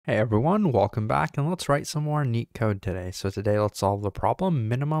Hey everyone, welcome back, and let's write some more neat code today. So today let's solve the problem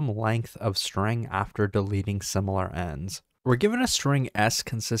minimum length of string after deleting similar ends. We're given a string S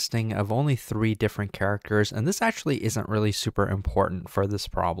consisting of only 3 different characters, and this actually isn't really super important for this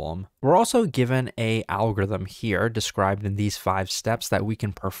problem. We're also given an algorithm here described in these 5 steps that we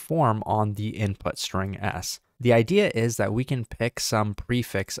can perform on the input string S. The idea is that we can pick some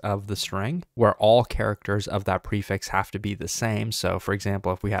prefix of the string where all characters of that prefix have to be the same. So for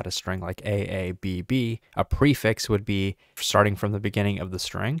example, if we had a string like AABB, a prefix would be starting from the beginning of the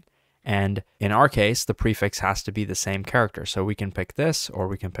string. And in our case, the prefix has to be the same character. So we can pick this or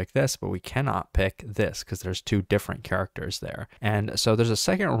we can pick this, but we cannot pick this because there's 2 different characters there. And so there's a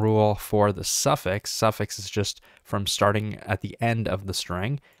second rule for the suffix. Suffix is just from starting at the end of the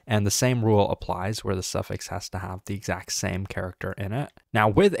string. And the same rule applies where the suffix has to have the exact same character in it. Now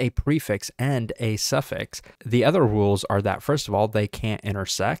with a prefix and a suffix, the other rules are that first of all, they can't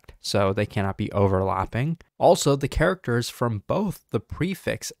intersect, so they cannot be overlapping. Also, the characters from both the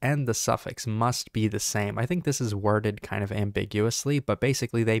prefix and the suffix must be the same. I think this is worded kind of ambiguously, but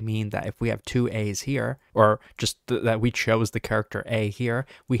basically they mean that if we have 2 A's here, or just that we chose the character A here,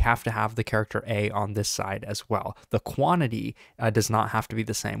 we have to have the character A on this side as well. The quantity does not have to be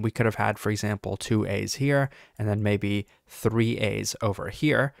the same. We could have had, for example, 2 A's here, and then maybe 3 A's over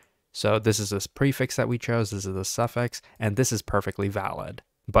here. So this is this prefix that we chose, this is the suffix, and this is perfectly valid.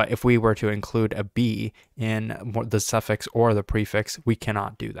 But if we were to include a B in the suffix or the prefix, we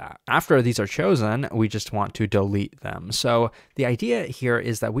cannot do that. After these are chosen, we just want to delete them. So the idea here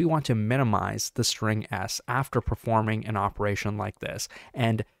is that we want to minimize the string S after performing an operation like this.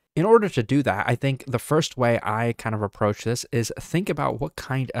 And in order to do that, I think the first way I kind of approach this is think about what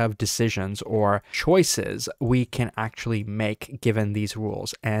kind of decisions or choices we can actually make given these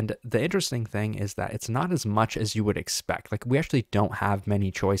rules. And the interesting thing is that it's not as much as you would expect. Like we actually don't have many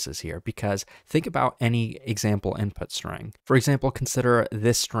choices here because think about any example input string. For example, consider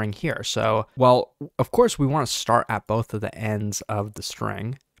this string here. So, well, of course we want to start at both of the ends of the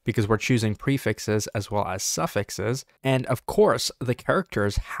string, because we're choosing prefixes as well as suffixes. And of course, the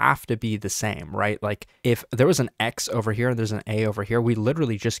characters have to be the same, right? Like if there was an X over here and there's an A over here, we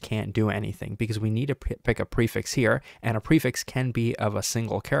literally just can't do anything because we need to pick a prefix here, and a prefix can be of a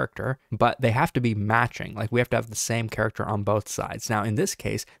single character, but they have to be matching. Like we have to have the same character on both sides. Now, in this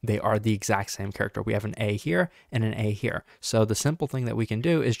case, they are the exact same character. We have an A here and an A here. So the simple thing that we can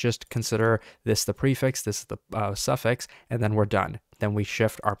do is just consider this the prefix, this is the suffix, and then we're done. Then we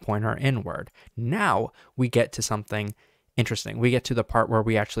shift our pointer inward. Now we get to something interesting. We get to the part where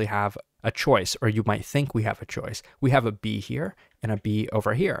we actually have a choice, or you might think we have a choice. We have a B here and a B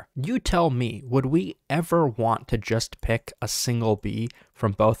over here. You tell me, would we ever want to just pick a single B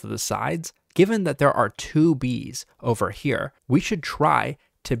from both of the sides? Given that there are 2 B's over here, we should try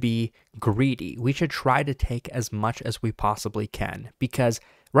to be greedy. We should try to take as much as we possibly can, because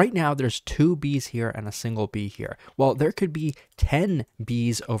right now there's 2 B's here and a single B here. Well, there could be 10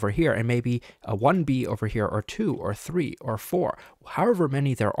 B's over here and maybe a 1 B over here, or 2 or 3 or 4, however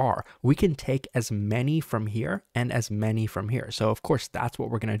many there are. We can take as many from here and as many from here. So of course, that's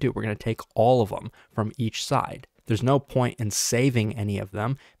what we're going to do. We're going to take all of them from each side. There's no point in saving any of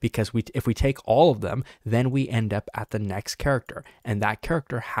them because if we take all of them, then we end up at the next character, and that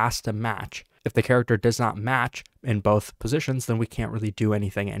character has to match. If the character does not match in both positions, then we can't really do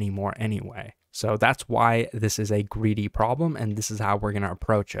anything anymore anyway. So that's why this is a greedy problem, and this is how we're going to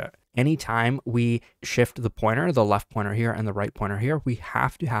approach it. Anytime we shift the pointer, the left pointer here and the right pointer here, we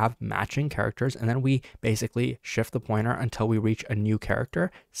have to have matching characters, and then we basically shift the pointer until we reach a new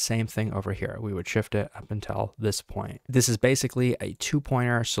character. Same thing over here. We would shift it up until this point. This is basically a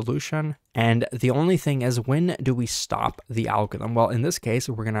 2-pointer solution. And the only thing is, when do we stop the algorithm? Well, in this case,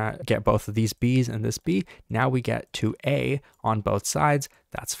 we're going to get both of these B's and this B. Now we get to A on both sides.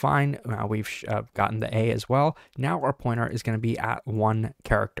 That's fine. Now we've gotten the A as well. Now our pointer is going to be at 1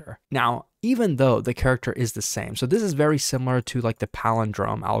 character. Now, even though the character is the same, so this is very similar to like the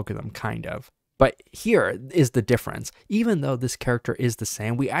palindrome algorithm, kind of. But here is the difference. Even though this character is the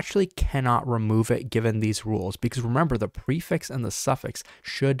same, we actually cannot remove it given these rules, because remember, the prefix and the suffix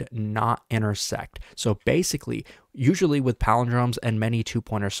should not intersect. So basically, usually with palindromes and many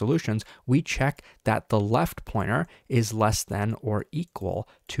 2-pointer solutions, we check that the left pointer is less than or equal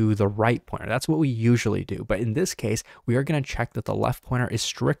to the right pointer. That's what we usually do. But in this case, we are going to check that the left pointer is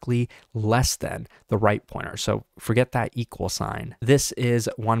strictly less than the right pointer. So forget that equal sign. This is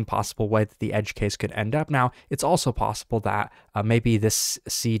one possible way that the edge case could end up. Now, it's also possible that maybe this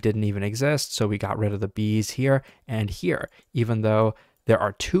C didn't even exist, so we got rid of the B's here and here, even though there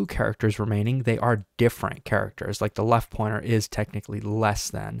are 2 characters remaining, they are different characters. Like the left pointer is technically less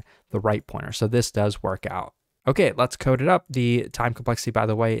than the right pointer. So this does work out. Okay, let's code it up. The time complexity, by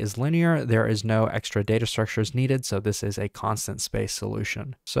the way, is linear. There is no extra data structures needed, so this is a constant space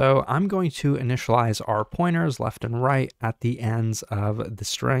solution. So I'm going to initialize our pointers left and right at the ends of the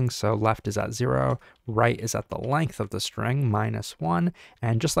string. So left is at 0, right is at the length of the string, -1.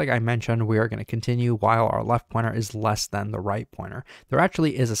 And just like I mentioned, we are going to continue while our left pointer is less than the right pointer. There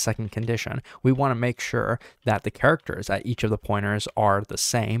actually is a second condition. We want to make sure that the characters at each of the pointers are the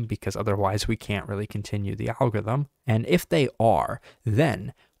same, because otherwise we can't really continue the algorithm. And if they are,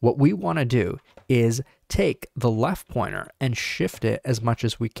 then what we want to do is take the left pointer and shift it as much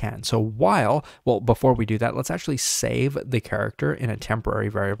as we can. So before we do that, let's actually save the character in a temporary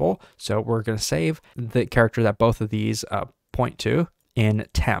variable. So we're going to save the character that both of these point to in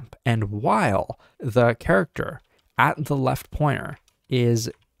temp. And while the character at the left pointer is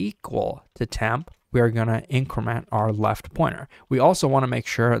equal to temp, we are going to increment our left pointer. We also want to make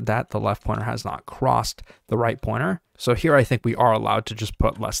sure that the left pointer has not crossed the right pointer. So here I think we are allowed to just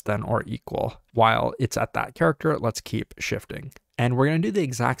put less than or equal. While it's at that character, let's keep shifting. And we're going to do the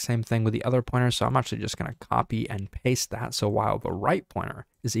exact same thing with the other pointer. So I'm actually just going to copy and paste that. So while the right pointer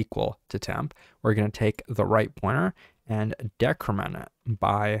is equal to temp, we're going to take the right pointer and decrement it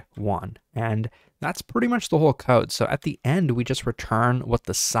by 1. And that's pretty much the whole code. So at the end, we just return what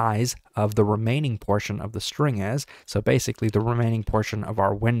the size of the remaining portion of the string is. So basically the remaining portion of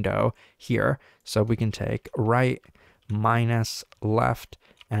our window here. So we can take right minus left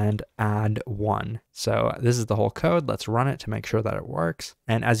and add 1. So this is the whole code. Let's run it to make sure that it works.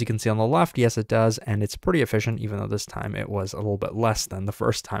 And as you can see on the left, yes, it does. And it's pretty efficient, even though this time it was a little bit less than the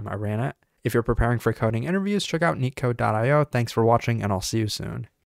first time I ran it. If you're preparing for coding interviews, check out leetcode.io. Thanks for watching, and I'll see you soon.